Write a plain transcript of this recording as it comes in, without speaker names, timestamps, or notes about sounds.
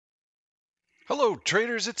Hello,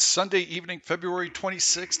 traders. It's Sunday evening, February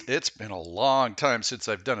 26th. It's been a long time since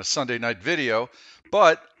I've done a Sunday night video,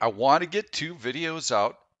 but I want to get 2 videos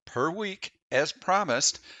out per week as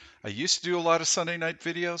promised. I used to do a lot of Sunday night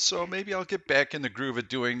videos, so maybe I'll get back in the groove of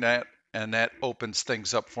doing that, and that opens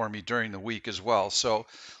things up for me during the week as well. So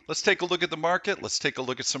let's take a look at the market. Let's take a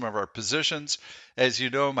look at some of our positions. As you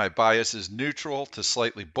know, my bias is neutral to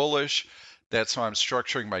slightly bullish. That's how I'm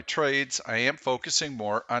structuring my trades. I am focusing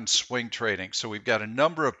more on swing trading. So we've got a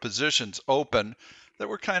number of positions open that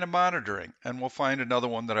we're kind of monitoring, and we'll find another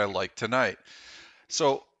one that I like tonight.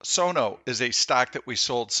 So Sono is a stock that we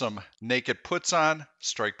sold some naked puts on.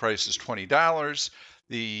 Strike price is $20.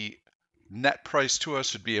 The net price to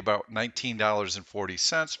us would be about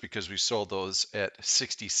 $19.40 because we sold those at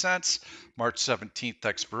 60 cents. March 17th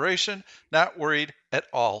expiration. Not worried at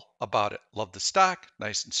all about it. Love the stock,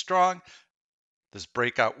 nice and strong. This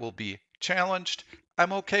breakout will be challenged.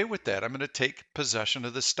 I'm okay with that. I'm going to take possession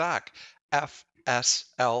of the stock.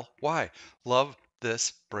 FSLY. Love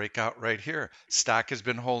this breakout right here. Stock has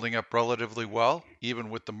been holding up relatively well, even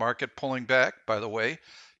with the market pulling back. By the way,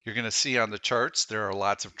 you're going to see on the charts there are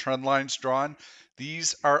lots of trend lines drawn.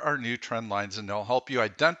 These are our new trend lines, and they'll help you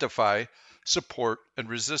identify support and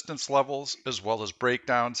resistance levels as well as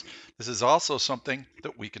breakdowns. This is also something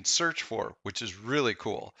that we can search for, which is really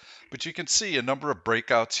cool. But you can see a number of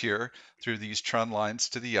breakouts here through these trend lines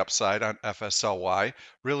to the upside on FSLY.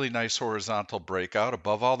 Really nice horizontal breakout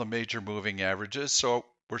above all the major moving averages. So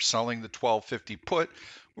we're selling the 1250 put.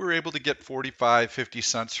 We're able to get 50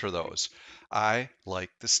 cents for those. I like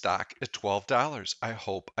the stock at $12. I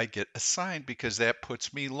hope I get assigned because that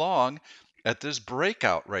puts me long at this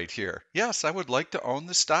breakout right here. Yes, I would like to own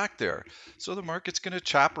the stock there. So the market's going to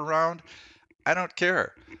chop around. I don't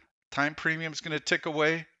care. Time premium is going to tick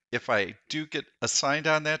away. If I do get assigned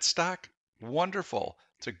on that stock, wonderful.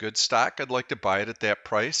 It's a good stock. I'd like to buy it at that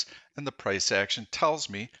price, and the price action tells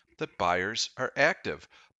me that buyers are active.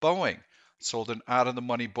 Boeing sold an out of the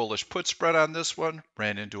money bullish put spread on this one,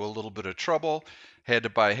 ran into a little bit of trouble, had to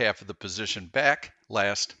buy half of the position back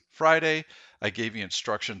last Friday. I gave you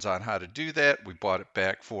instructions on how to do that. We bought it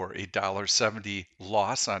back for a $1.70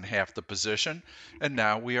 loss on half the position, and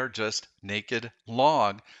now we are just naked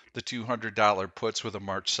long the $200 puts with a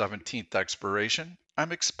March 17th expiration.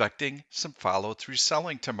 I'm expecting some follow-through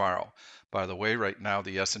selling tomorrow. By the way, right now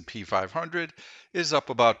the S&P 500 is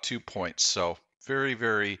up about 2 points, so very,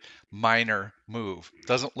 very minor move.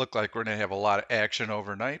 Doesn't look like we're going to have a lot of action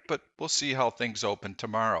overnight, but we'll see how things open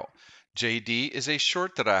tomorrow. JD is a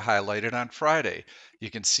short that I highlighted on Friday. You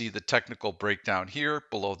can see the technical breakdown here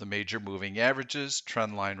below the major moving averages,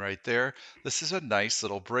 trend line right there. This is a nice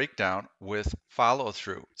little breakdown with follow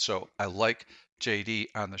through. So I like JD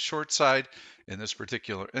on the short side. In this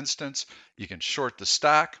particular instance, you can short the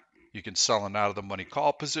stock. You can sell an out of the money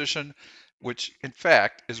call position, which in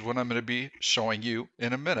fact is what I'm going to be showing you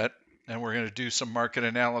in a minute. And we're going to do some market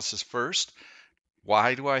analysis first.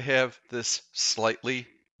 Why do I have this slightly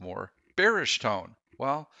more bearish tone?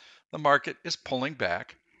 Well, the market is pulling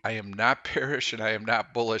back. I am not bearish and I am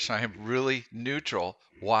not bullish. I am really neutral.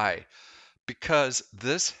 Why? Because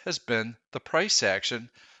this has been the price action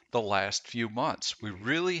the last few months. We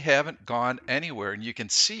really haven't gone anywhere, and you can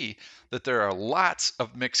see that there are lots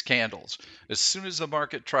of mixed candles. As soon as the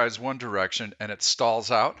market tries one direction and it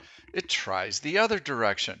stalls out, it tries the other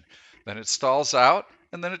direction. Then it stalls out,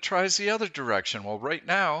 and then it tries the other direction. Well, right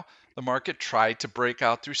now, the market tried to break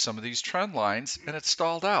out through some of these trend lines, and it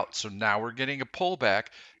stalled out. So now we're getting a pullback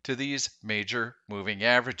to these major moving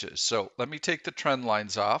averages. So let me take the trend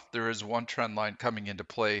lines off. There is one trend line coming into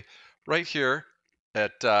play right here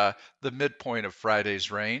at the midpoint of Friday's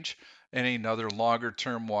range, and another longer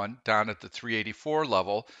term one down at the 384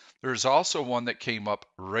 level. There's also one that came up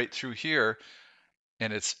right through here,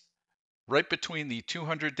 and it's right between the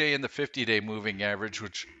 200-day and the 50-day moving average,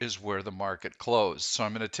 which is where the market closed. So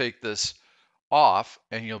I'm going to take this off,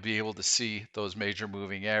 and you'll be able to see those major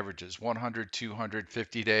moving averages, 100, 200,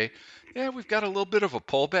 50-day. Yeah, we've got a little bit of a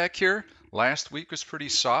pullback here. Last week was pretty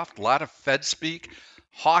soft, a lot of Fed speak,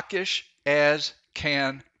 hawkish as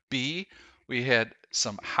can be. We had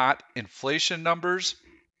some hot inflation numbers.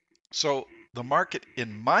 So the market,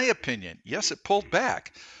 in my opinion, yes, it pulled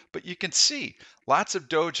back, but you can see lots of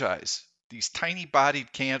dojis. These tiny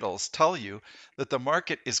bodied candles tell you that the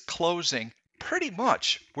market is closing pretty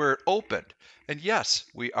much where it opened. And yes,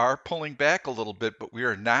 we are pulling back a little bit, but we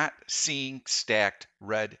are not seeing stacked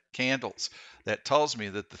red candles. That tells me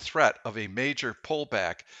that the threat of a major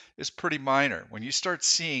pullback is pretty minor. When you start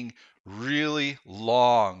seeing really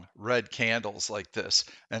long red candles like this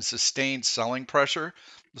and sustained selling pressure,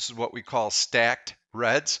 this is what we call stacked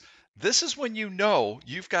reds. This is when you know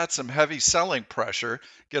you've got some heavy selling pressure,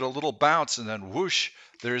 get a little bounce, and then whoosh,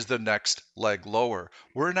 there's the next leg lower.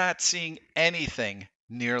 We're not seeing anything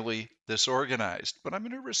nearly this organized, but I'm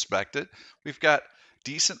going to respect it. We've got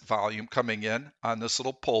decent volume coming in on this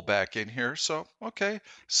little pullback in here. So, okay,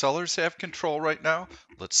 sellers have control right now.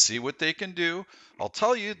 Let's see what they can do. I'll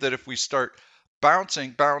tell you that if we start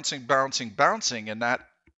bouncing, bouncing, bouncing, bouncing, and not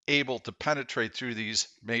able to penetrate through these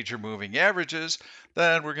major moving averages,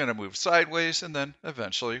 then we're going to move sideways, and then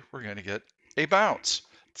eventually we're going to get a bounce.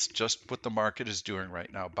 It's just what the market is doing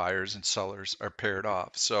right now. Buyers and sellers are paired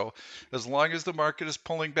off. So as long as the market is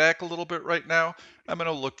pulling back a little bit right now, I'm going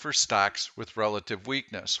to look for stocks with relative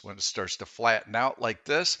weakness. When it starts to flatten out like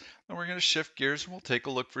this, then we're going to shift gears and we'll take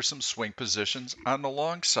a look for some swing positions on the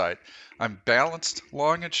long side. I'm balanced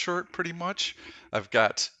long and short pretty much. I've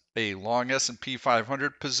got a long S&P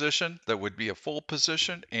 500 position that would be a full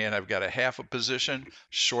position, and I've got a half a position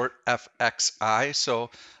short FXI. So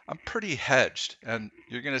I'm pretty hedged, and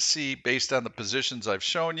you're going to see based on the positions I've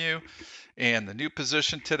shown you and the new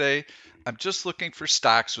position today, I'm just looking for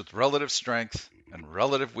stocks with relative strength and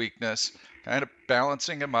relative weakness, kind of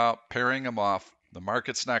balancing them out, pairing them off. The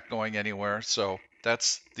market's not going anywhere, so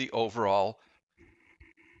that's the overall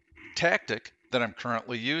tactic that I'm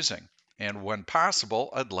currently using. And when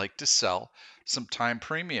possible, I'd like to sell some time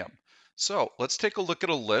premium. So let's take a look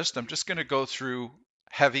at a list. I'm just going to go through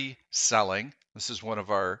heavy selling. This is one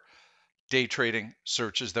of our day trading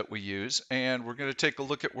searches that we use. And we're going to take a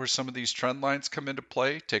look at where some of these trend lines come into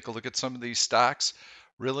play. Take a look at some of these stocks.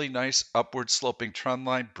 Really nice upward sloping trend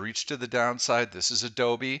line, breach to the downside. This is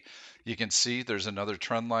Adobe. You can see there's another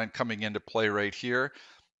trend line coming into play right here.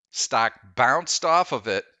 Stock bounced off of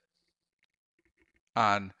it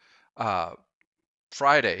on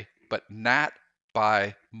Friday, but not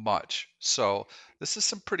by much. So this is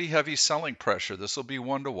some pretty heavy selling pressure. This will be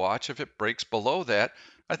one to watch. If it breaks below that,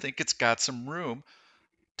 I think it's got some room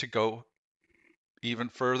to go even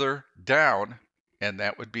further down, and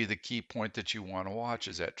that would be the key point that you want to watch,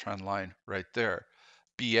 is that trend line right there.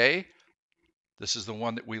 BA, this is the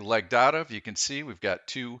one that we legged out of. You can see we've got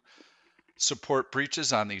two support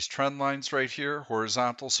breaches on these trend lines right here,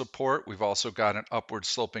 horizontal support. We've also got an upward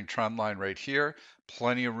sloping trend line right here.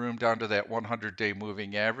 Plenty of room down to that 100-day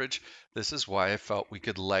moving average. This is why I felt we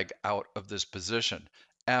could leg out of this position.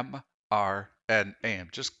 MRNA. I'm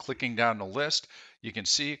just clicking down the list. You can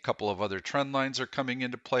see a couple of other trend lines are coming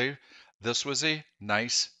into play. This was a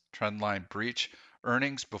nice trend line breach.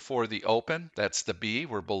 Earnings before the open, that's the B.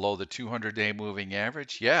 We're below the 200-day moving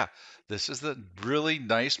average. Yeah, this is the really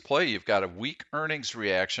nice play. You've got a weak earnings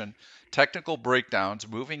reaction, technical breakdowns,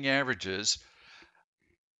 moving averages,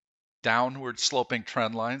 downward sloping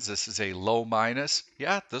trend lines. This is a low minus.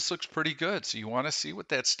 Yeah, this looks pretty good. So you want to see what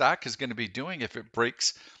that stock is going to be doing if it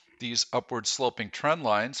breaks these upward sloping trend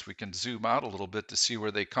lines. We can zoom out a little bit to see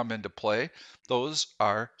where they come into play. Those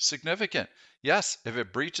are significant. Yes, if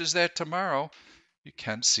it breaches that tomorrow, you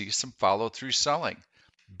can see some follow through selling.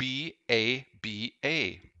 BABA,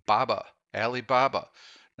 Baba, Alibaba.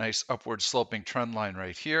 Nice upward sloping trend line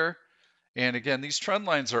right here. And again, these trend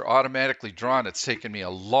lines are automatically drawn. It's taken me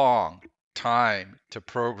a long time to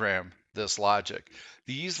program this logic.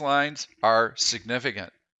 These lines are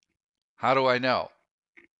significant. How do I know?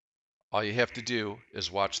 All you have to do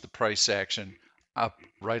is watch the price action up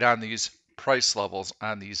right on these price levels,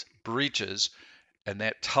 on these breaches, and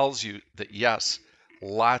that tells you that yes,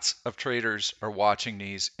 lots of traders are watching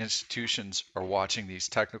these, institutions are watching these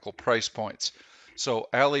technical price points. So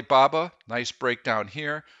Alibaba, nice breakdown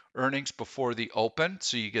here, earnings before the open.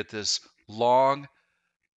 So you get this long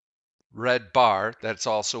red bar. That's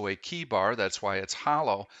also a key bar. That's why it's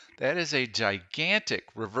hollow. That is a gigantic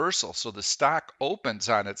reversal. So the stock opens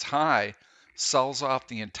on its high, sells off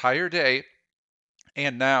the entire day,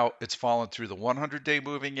 and now it's fallen through the 100-day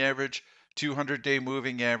moving average, 200-day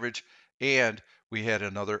moving average, and we had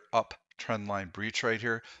another up trend line breach right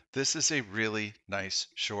here. This is a really nice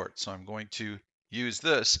short. So I'm going to use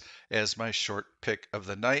this as my short pick of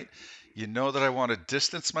the night. You know that I want to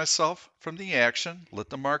distance myself from the action, let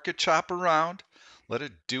the market chop around, let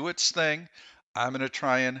it do its thing. I'm going to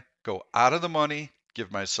try and go out of the money,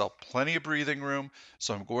 give myself plenty of breathing room.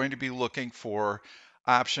 So I'm going to be looking for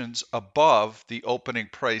options above the opening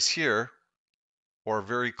price here or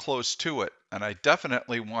very close to it. And I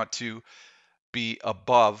definitely want to be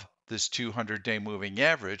above this 200-day moving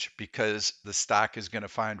average because the stock is going to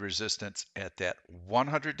find resistance at that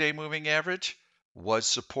 100-day moving average, was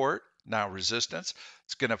support, now resistance.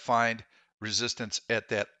 It's going to find resistance at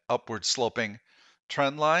that upward sloping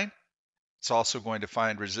trend line. It's also going to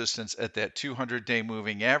find resistance at that 200-day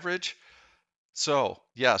moving average. So,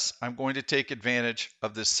 yes, I'm going to take advantage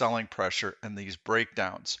of this selling pressure and these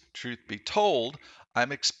breakdowns. Truth be told,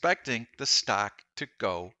 I'm expecting the stock to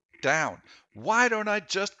go down. Why don't I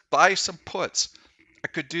just buy some puts? I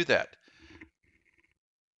could do that.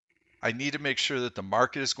 I need to make sure that the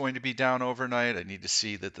market is going to be down overnight. I need to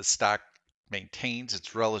see that the stock maintains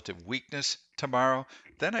its relative weakness tomorrow.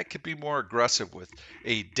 Then I could be more aggressive with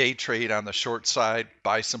a day trade on the short side,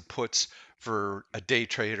 buy some puts for a day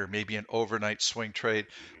trade or maybe an overnight swing trade.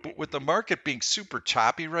 But with the market being super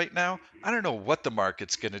choppy right now, I don't know what the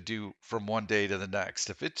market's going to do from one day to the next.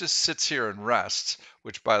 If it just sits here and rests,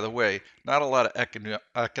 which by the way, not a lot of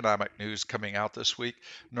economic news coming out this week.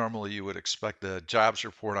 Normally you would expect the jobs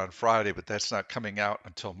report on Friday, but that's not coming out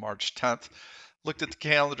until March 10th. Looked at the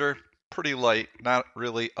calendar, pretty light, not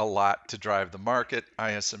really a lot to drive the market.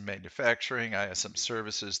 ISM manufacturing, ISM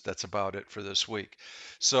services, that's about it for this week.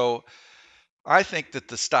 So I think that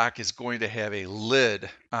the stock is going to have a lid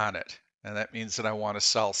on it. And that means that I want to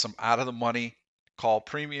sell some out of the money call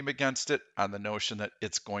premium against it on the notion that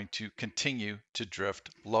it's going to continue to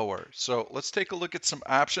drift lower. So let's take a look at some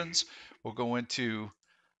options. We'll go into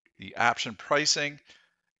the option pricing,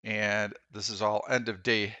 and this is all end of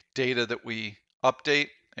day data that we update,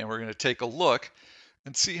 and we're going to take a look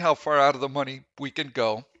and see how far out of the money we can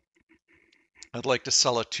go. I'd like to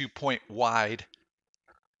sell a 2-point wide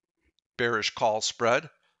bearish call spread.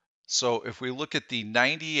 So if we look at the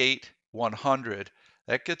 98 100,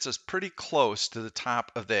 that gets us pretty close to the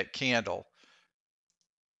top of that candle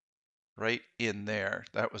right in there.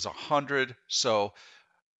 That was 100. So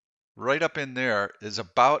right up in there is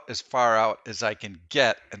about as far out as I can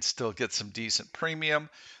get and still get some decent premium.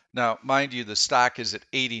 Now, mind you, the stock is at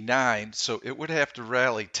 89, so it would have to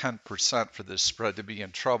rally 10% for this spread to be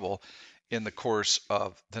in trouble in the course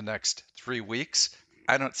of the next 3 weeks.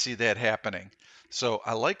 I don't see that happening. So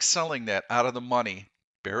I like selling that out of the money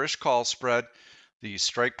bearish call spread. The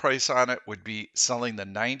strike price on it would be selling the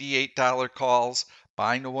 $98 calls,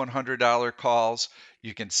 buying the $100 calls.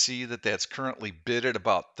 You can see that that's currently bid at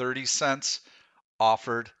about 30 cents,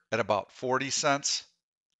 offered at about 40 cents.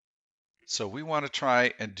 So we want to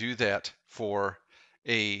try and do that for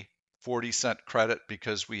a 40-cent credit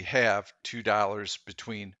because we have $2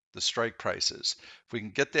 between the strike prices. If we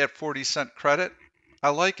can get that 40-cent credit, I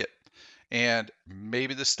like it. And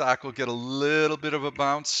maybe the stock will get a little bit of a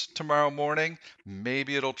bounce tomorrow morning.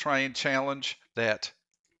 Maybe it'll try and challenge that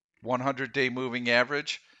 100-day moving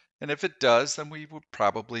average. And if it does, then we would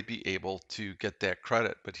probably be able to get that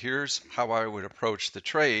credit. But here's how I would approach the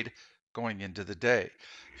trade going into the day.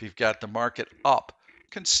 If you've got the market up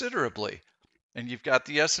considerably and you've got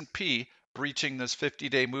the S&P breaching this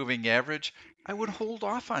 50-day moving average, I would hold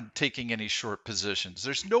off on taking any short positions.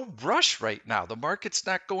 There's no rush right now. The market's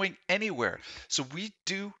not going anywhere. So we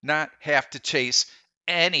do not have to chase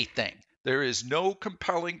anything. There is no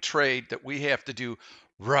compelling trade that we have to do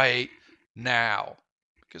right now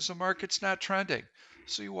because the market's not trending.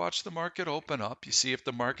 So you watch the market open up. You see if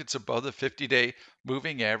the market's above the 50-day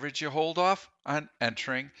moving average, you hold off on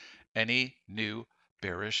entering any new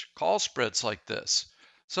bearish call spreads like this.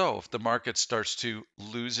 So if the market starts to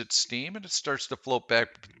lose its steam and it starts to float back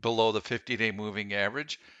below the 50-day moving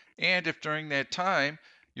average, and if during that time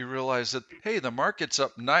you realize that, hey, the market's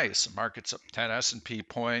up nice, the market's up 10 S&P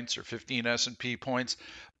points or 15 S&P points,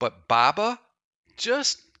 but BABA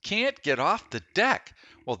just can't get off the deck.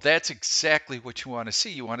 Well, that's exactly what you want to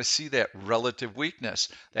see. You want to see that relative weakness.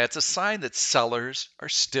 That's a sign that sellers are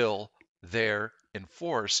still there in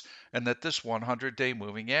force and that this 100-day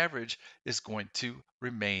moving average is going to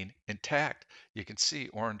remain intact. You can see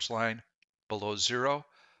orange line below zero,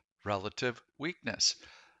 relative weakness.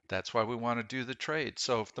 That's why we want to do the trade.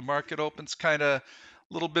 So if the market opens kind of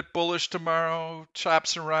a little bit bullish tomorrow,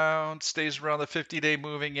 chops around, stays around the 50-day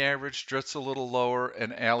moving average, drifts a little lower,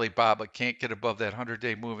 and Alibaba can't get above that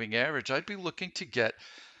 100-day moving average, I'd be looking to get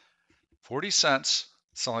 40 cents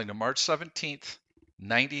selling to March 17th,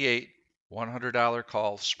 98 $100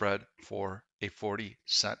 call spread for a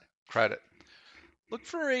 40-cent credit. Look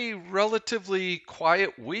for a relatively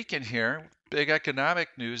quiet week in here. Big economic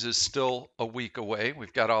news is still a week away.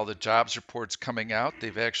 We've got all the jobs reports coming out.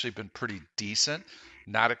 They've actually been pretty decent.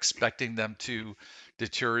 Not expecting them to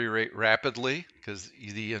deteriorate rapidly because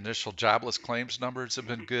the initial jobless claims numbers have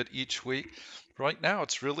been good each week. Right now,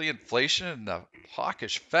 it's really inflation and the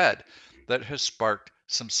hawkish Fed that has sparked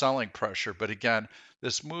some selling pressure. But again,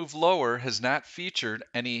 this move lower has not featured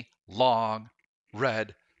any long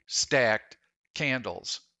red stacked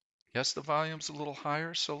candles. Yes, the volume's a little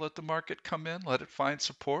higher, so let the market come in, let it find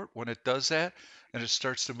support. When it does that and it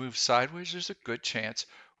starts to move sideways, there's a good chance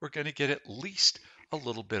we're going to get at least a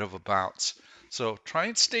little bit of a bounce. So try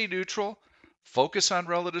and stay neutral, focus on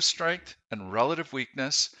relative strength and relative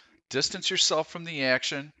weakness, distance yourself from the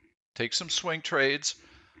action, take some swing trades,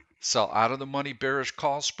 sell out of the money bearish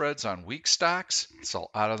call spreads on weak stocks, sell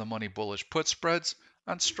out of the money bullish put spreads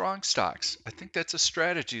on strong stocks. I think that's a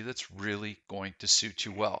strategy that's really going to suit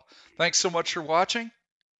you well. Thanks so much for watching.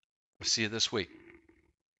 We'll see you this week.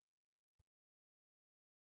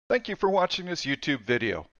 Thank you for watching this YouTube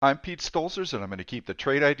video. I'm Pete Stolzers, and I'm going to keep the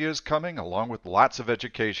trade ideas coming along with lots of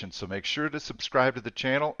education, so make sure to subscribe to the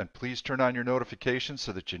channel and please turn on your notifications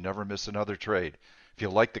so that you never miss another trade. If you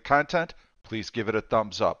like the content, please give it a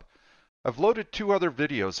thumbs up. I've loaded 2 other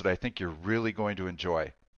videos that I think you're really going to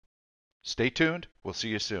enjoy. Stay tuned. We'll see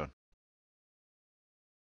you soon.